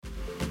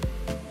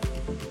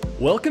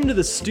Welcome to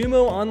the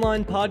Stumo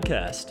Online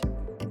Podcast.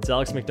 It's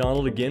Alex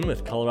McDonald again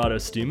with Colorado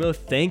Stumo.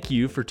 Thank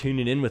you for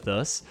tuning in with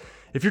us.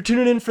 If you're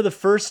tuning in for the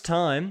first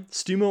time,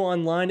 Stumo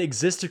Online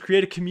exists to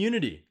create a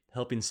community,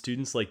 helping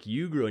students like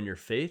you grow in your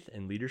faith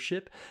and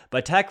leadership by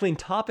tackling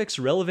topics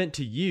relevant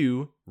to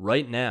you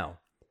right now.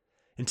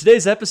 In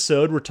today's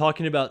episode, we're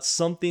talking about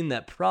something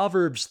that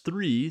Proverbs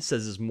 3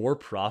 says is more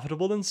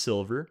profitable than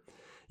silver,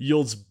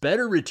 yields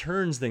better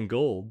returns than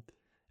gold,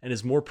 and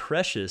is more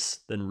precious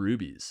than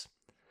rubies.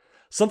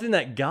 Something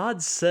that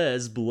God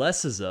says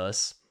blesses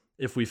us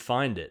if we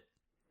find it.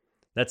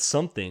 That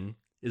something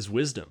is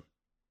wisdom.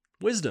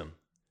 Wisdom.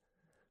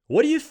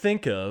 What do you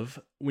think of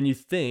when you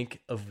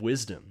think of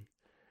wisdom?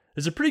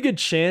 There's a pretty good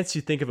chance you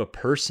think of a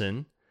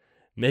person.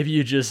 Maybe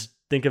you just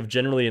think of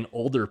generally an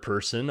older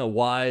person, a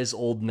wise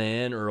old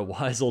man or a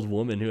wise old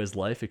woman who has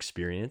life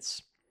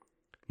experience.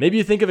 Maybe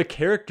you think of a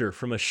character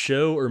from a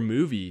show or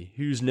movie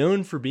who's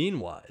known for being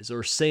wise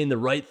or saying the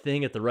right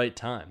thing at the right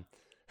time.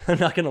 I'm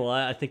not going to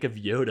lie, I think of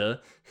Yoda,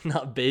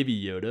 not baby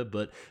Yoda,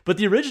 but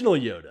the original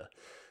Yoda,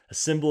 a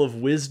symbol of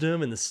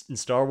wisdom in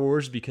Star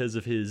Wars because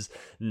of his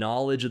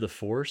knowledge of the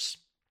Force.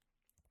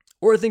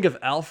 Or I think of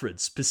Alfred,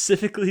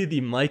 specifically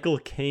the Michael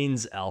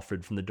Caine's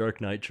Alfred from the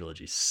Dark Knight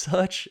trilogy.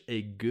 Such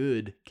a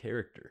good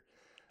character.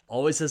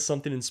 Always has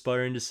something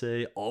inspiring to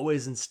say,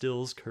 always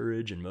instills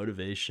courage and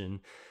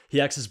motivation.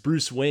 He acts as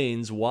Bruce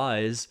Wayne's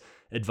wise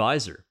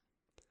advisor.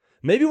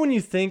 Maybe when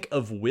you think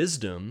of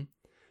wisdom,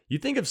 you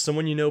think of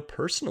someone you know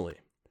personally.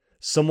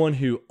 Someone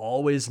who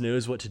always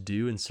knows what to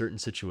do in certain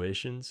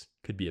situations.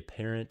 Could be a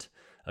parent,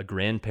 a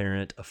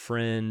grandparent, a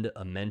friend,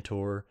 a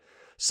mentor.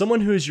 Someone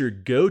who is your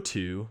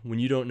go-to when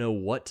you don't know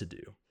what to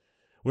do.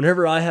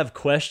 Whenever I have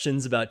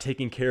questions about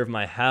taking care of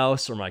my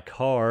house or my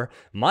car,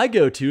 my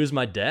go-to is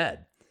my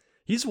dad.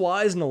 He's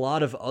wise in a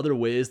lot of other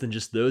ways than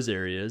just those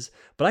areas,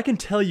 but I can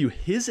tell you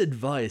his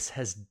advice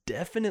has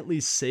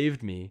definitely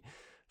saved me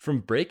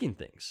from breaking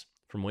things,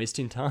 from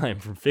wasting time,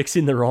 from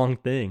fixing the wrong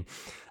thing.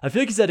 I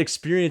feel like he's had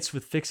experience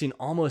with fixing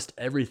almost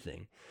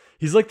everything.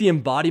 He's like the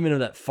embodiment of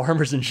that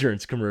Farmers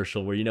Insurance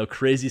commercial where,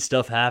 crazy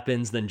stuff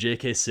happens, then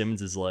J.K.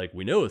 Simmons is like,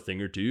 we know a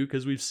thing or two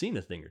because we've seen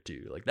a thing or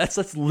two. Like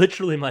that's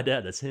literally my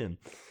dad, that's him.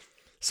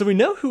 So we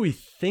know who we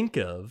think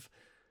of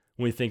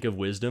when we think of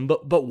wisdom,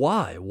 but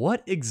why?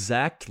 What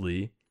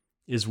exactly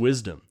is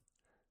wisdom?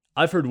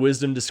 I've heard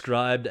wisdom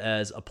described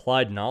as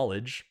applied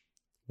knowledge.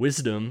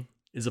 Wisdom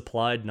is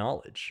applied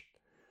knowledge.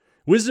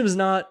 Wisdom is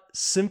not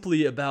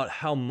simply about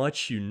how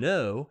much you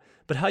know,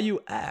 but how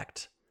you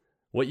act,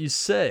 what you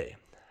say,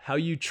 how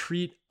you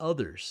treat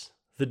others,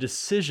 the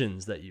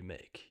decisions that you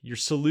make, your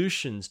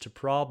solutions to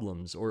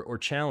problems or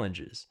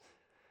challenges.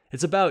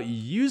 It's about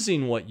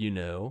using what you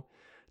know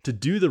to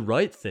do the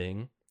right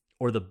thing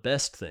or the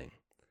best thing.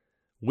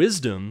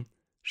 Wisdom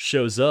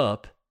shows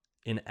up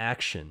in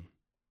action.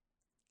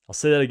 I'll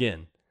say that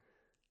again.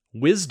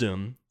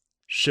 Wisdom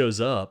shows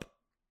up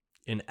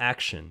in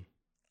action.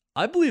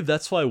 I believe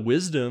that's why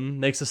wisdom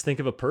makes us think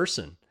of a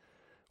person.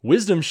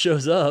 Wisdom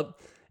shows up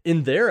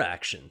in their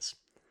actions.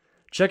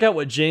 Check out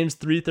what James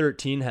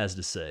 3:13 has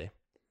to say.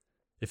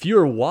 If you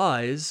are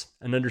wise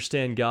and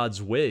understand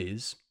God's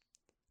ways,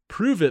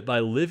 prove it by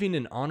living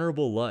an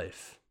honorable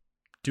life,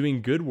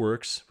 doing good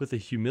works with the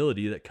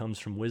humility that comes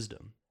from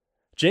wisdom.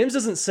 James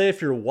doesn't say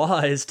if you're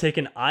wise, take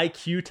an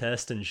IQ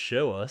test and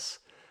show us,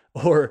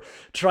 or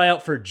try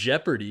out for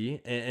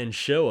Jeopardy and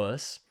show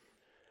us.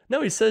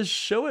 No, he says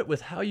show it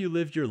with how you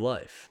lived your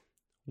life.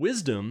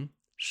 Wisdom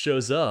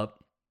shows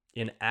up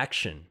in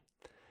action.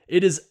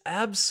 It is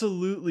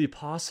absolutely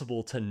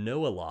possible to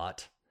know a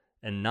lot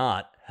and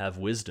not have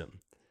wisdom.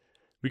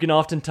 We can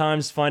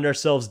oftentimes find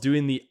ourselves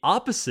doing the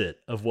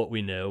opposite of what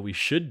we know we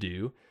should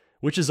do,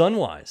 which is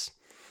unwise,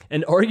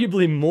 and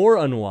arguably more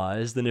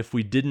unwise than if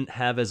we didn't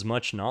have as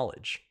much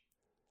knowledge.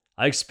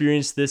 I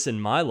experienced this in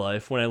my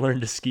life when I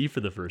learned to ski for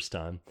the first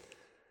time.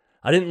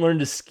 I didn't learn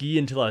to ski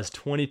until I was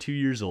 22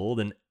 years old,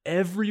 and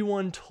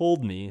everyone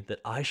told me that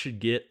I should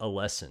get a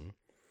lesson.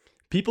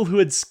 People who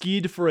had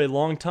skied for a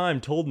long time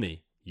told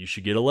me, you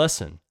should get a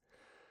lesson.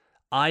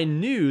 I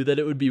knew that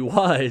it would be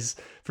wise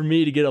for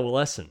me to get a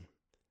lesson.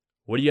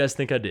 What do you guys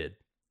think I did?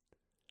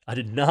 I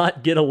did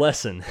not get a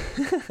lesson.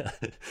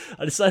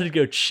 I decided to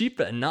go cheap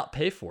and not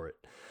pay for it.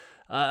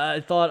 I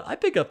thought, I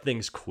pick up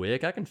things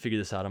quick. I can figure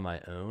this out on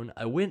my own.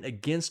 I went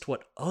against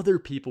what other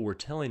people were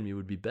telling me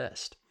would be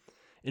best.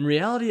 In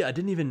reality, I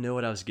didn't even know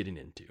what I was getting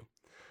into.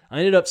 I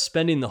ended up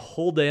spending the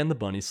whole day on the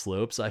bunny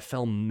slopes. I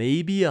fell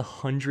maybe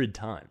 100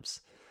 times.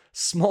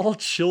 Small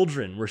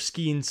children were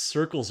skiing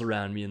circles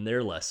around me in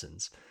their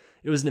lessons.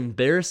 It was an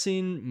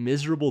embarrassing,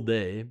 miserable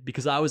day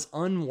because I was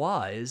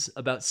unwise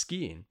about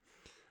skiing.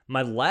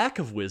 My lack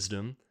of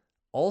wisdom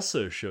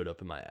also showed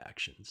up in my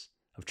actions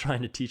of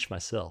trying to teach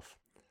myself.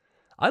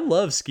 I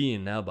love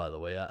skiing now, by the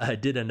way. I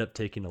did end up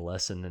taking a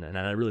lesson and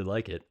I really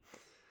like it.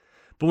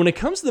 But when it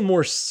comes to the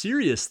more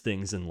serious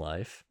things in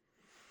life,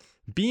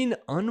 being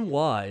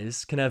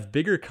unwise can have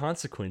bigger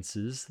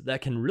consequences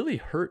that can really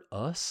hurt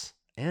us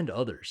and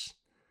others.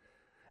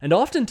 And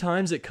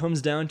oftentimes it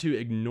comes down to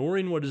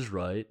ignoring what is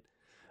right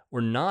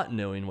or not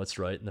knowing what's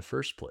right in the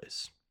first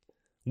place.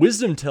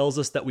 Wisdom tells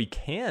us that we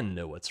can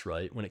know what's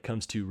right when it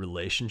comes to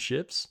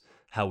relationships,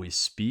 how we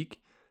speak,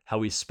 how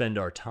we spend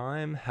our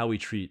time, how we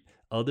treat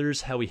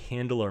others, how we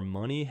handle our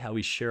money, how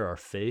we share our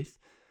faith.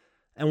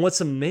 And what's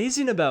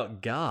amazing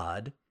about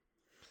God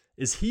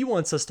is He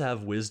wants us to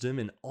have wisdom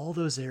in all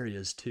those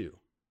areas too.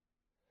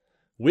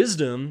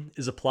 Wisdom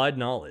is applied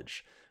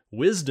knowledge.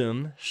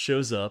 Wisdom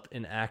shows up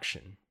in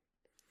action.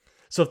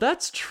 So if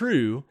that's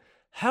true,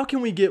 how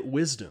can we get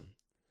wisdom?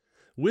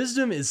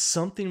 Wisdom is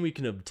something we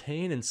can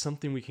obtain and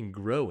something we can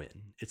grow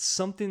in. It's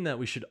something that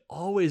we should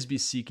always be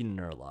seeking in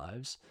our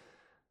lives.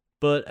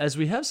 But as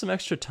we have some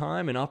extra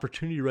time and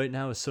opportunity right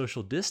now with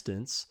social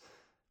distance,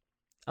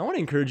 I want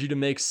to encourage you to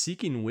make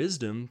seeking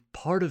wisdom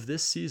part of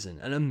this season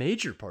and a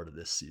major part of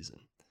this season.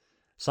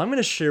 So I'm going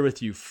to share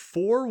with you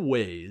 4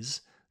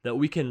 ways that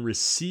we can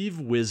receive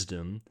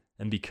wisdom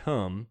and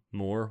become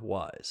more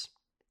wise.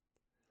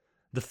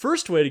 The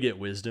first way to get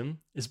wisdom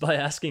is by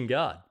asking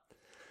God.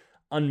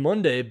 On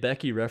Monday,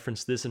 Becky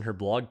referenced this in her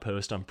blog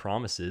post on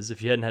promises.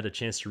 If you hadn't had a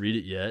chance to read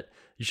it yet,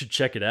 you should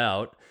check it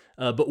out.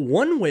 But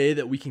one way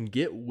that we can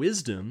get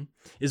wisdom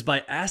is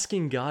by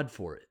asking God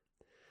for it.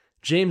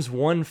 James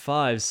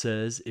 1:5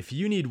 says, "If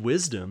you need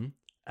wisdom,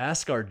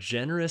 ask our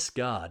generous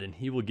God, and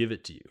He will give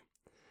it to you.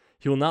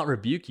 He will not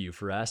rebuke you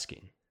for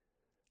asking."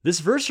 This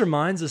verse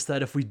reminds us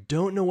that if we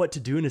don't know what to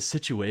do in a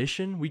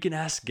situation, we can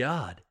ask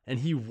God, and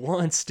He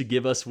wants to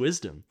give us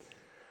wisdom.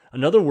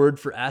 Another word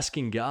for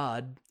asking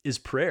God is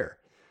prayer.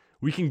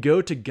 We can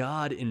go to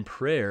God in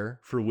prayer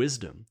for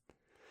wisdom.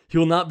 He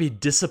will not be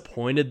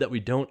disappointed that we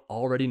don't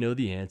already know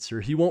the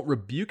answer. He won't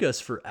rebuke us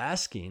for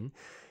asking.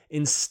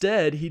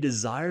 Instead, He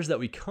desires that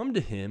we come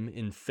to Him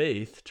in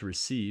faith to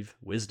receive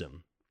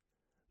wisdom.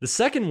 The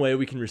second way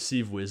we can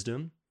receive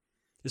wisdom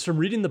is from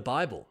reading the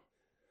Bible.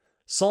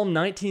 Psalm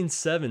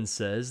 19:7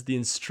 says, "The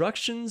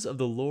instructions of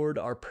the Lord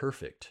are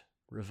perfect,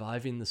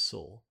 reviving the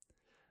soul.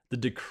 The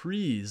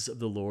decrees of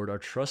the Lord are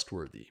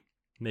trustworthy,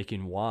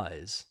 making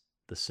wise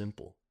the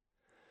simple."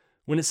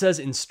 When it says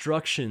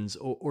instructions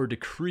or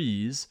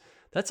decrees,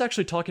 that's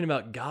actually talking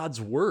about God's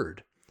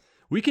word.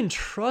 We can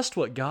trust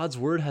what God's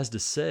word has to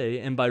say,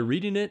 and by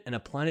reading it and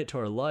applying it to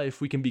our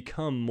life, we can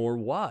become more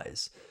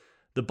wise.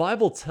 The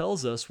Bible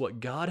tells us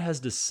what God has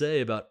to say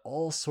about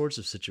all sorts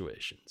of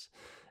situations.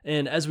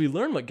 And as we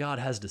learn what God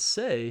has to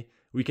say,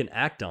 we can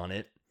act on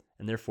it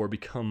and therefore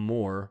become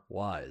more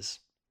wise.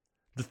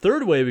 The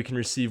third way we can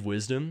receive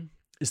wisdom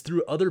is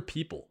through other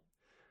people.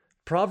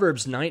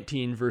 Proverbs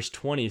 19 verse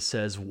 20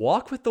 says,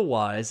 "Walk with the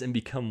wise and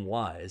become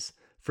wise,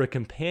 for a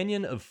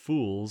companion of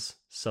fools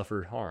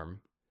suffer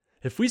harm."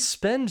 If we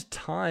spend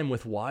time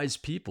with wise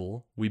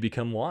people, we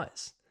become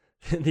wise.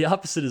 The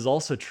opposite is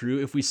also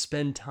true. If we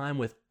spend time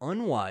with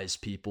unwise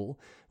people,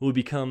 we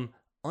become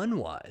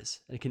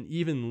unwise, and it can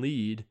even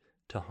lead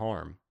to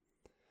harm.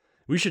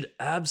 We should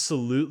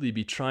absolutely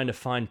be trying to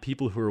find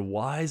people who are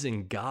wise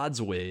in God's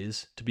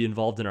ways to be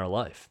involved in our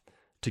life,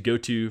 to go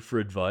to for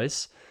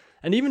advice,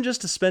 and even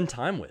just to spend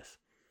time with.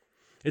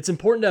 It's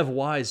important to have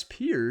wise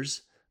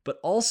peers, but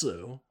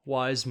also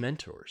wise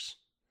mentors.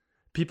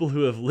 People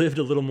who have lived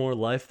a little more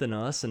life than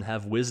us and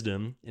have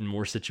wisdom in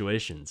more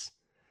situations.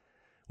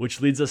 Which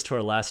leads us to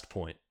our last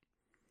point.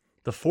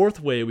 The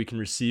fourth way we can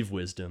receive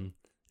wisdom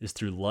is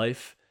through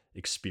life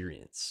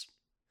experience.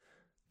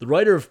 The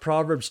writer of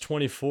Proverbs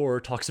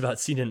 24 talks about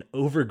seeing an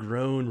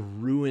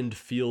overgrown, ruined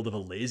field of a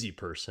lazy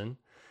person.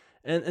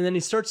 And then he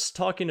starts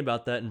talking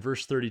about that in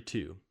verse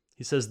 32.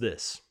 He says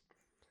this,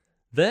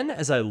 "Then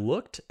as I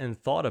looked and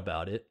thought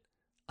about it,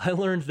 I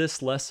learned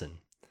this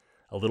lesson.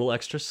 A little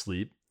extra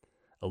sleep,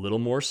 a little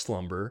more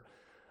slumber,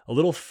 a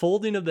little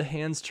folding of the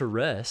hands to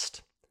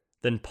rest,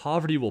 then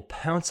poverty will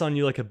pounce on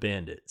you like a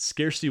bandit.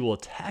 Scarcity will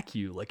attack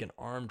you like an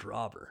armed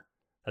robber."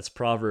 That's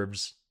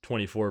Proverbs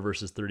 24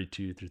 verses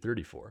 32 through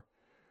 34.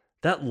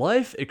 That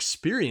life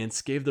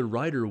experience gave the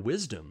writer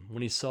wisdom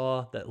when he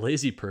saw that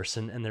lazy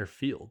person and their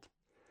field.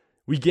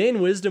 We gain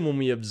wisdom when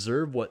we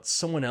observe what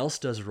someone else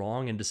does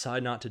wrong and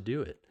decide not to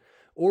do it,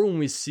 or when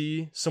we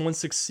see someone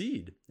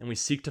succeed and we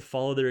seek to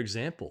follow their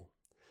example.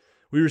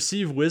 We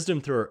receive wisdom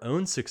through our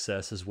own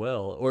success as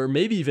well, or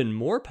maybe even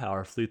more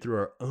powerfully through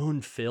our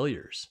own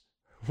failures,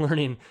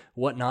 learning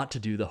what not to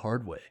do the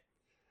hard way.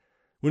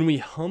 When we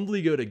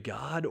humbly go to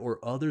God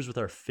or others with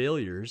our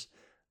failures,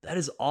 that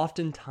is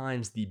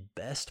oftentimes the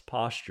best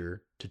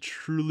posture to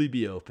truly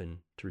be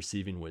open to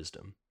receiving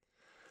wisdom.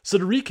 So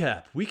to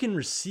recap, we can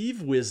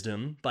receive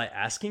wisdom by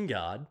asking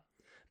God,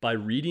 by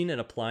reading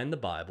and applying the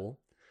Bible,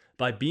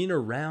 by being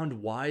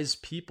around wise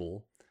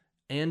people,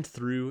 and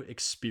through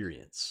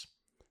experience.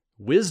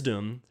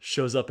 Wisdom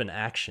shows up in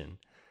action,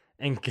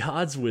 and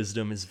God's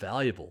wisdom is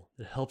valuable.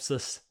 It helps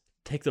us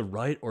take the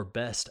right or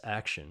best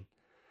action.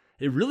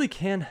 It really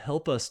can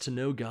help us to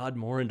know God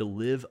more and to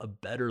live a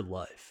better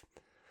life.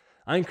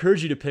 I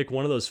encourage you to pick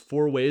one of those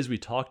 4 ways we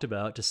talked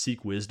about to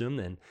seek wisdom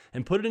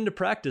and put it into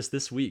practice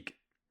this week.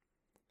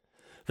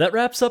 That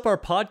wraps up our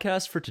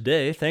podcast for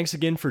today. Thanks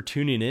again for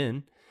tuning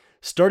in.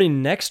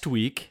 Starting next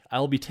week,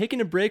 I'll be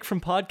taking a break from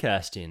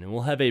podcasting, and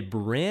we'll have a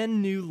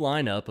brand new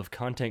lineup of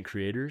content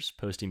creators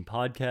posting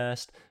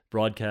podcasts,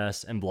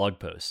 broadcasts, and blog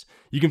posts.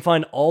 You can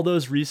find all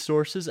those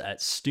resources at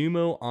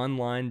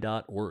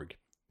stumoonline.org.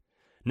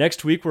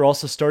 Next week, we're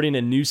also starting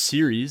a new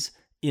series,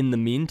 In the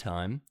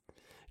Meantime.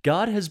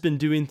 God has been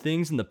doing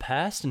things in the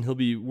past, and he'll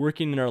be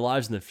working in our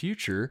lives in the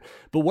future,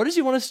 but what does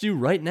he want us to do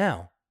right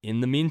now, in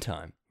the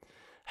meantime?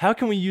 How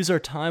can we use our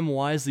time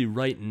wisely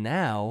right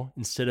now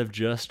instead of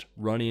just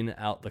running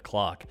out the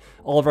clock?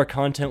 All of our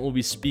content will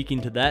be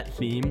speaking to that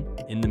theme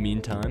in the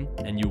meantime,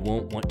 and you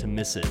won't want to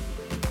miss it.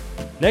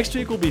 Next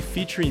week, we'll be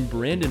featuring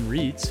Brandon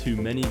Reitz, who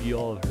many of you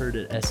all have heard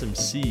at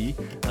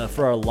SMC,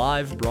 for our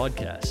live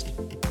broadcast.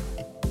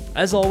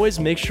 As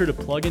always, make sure to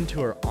plug into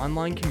our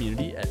online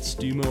community at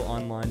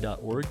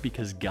stumoonline.org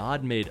because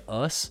God made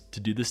us to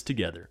do this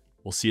together.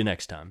 We'll see you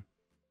next time.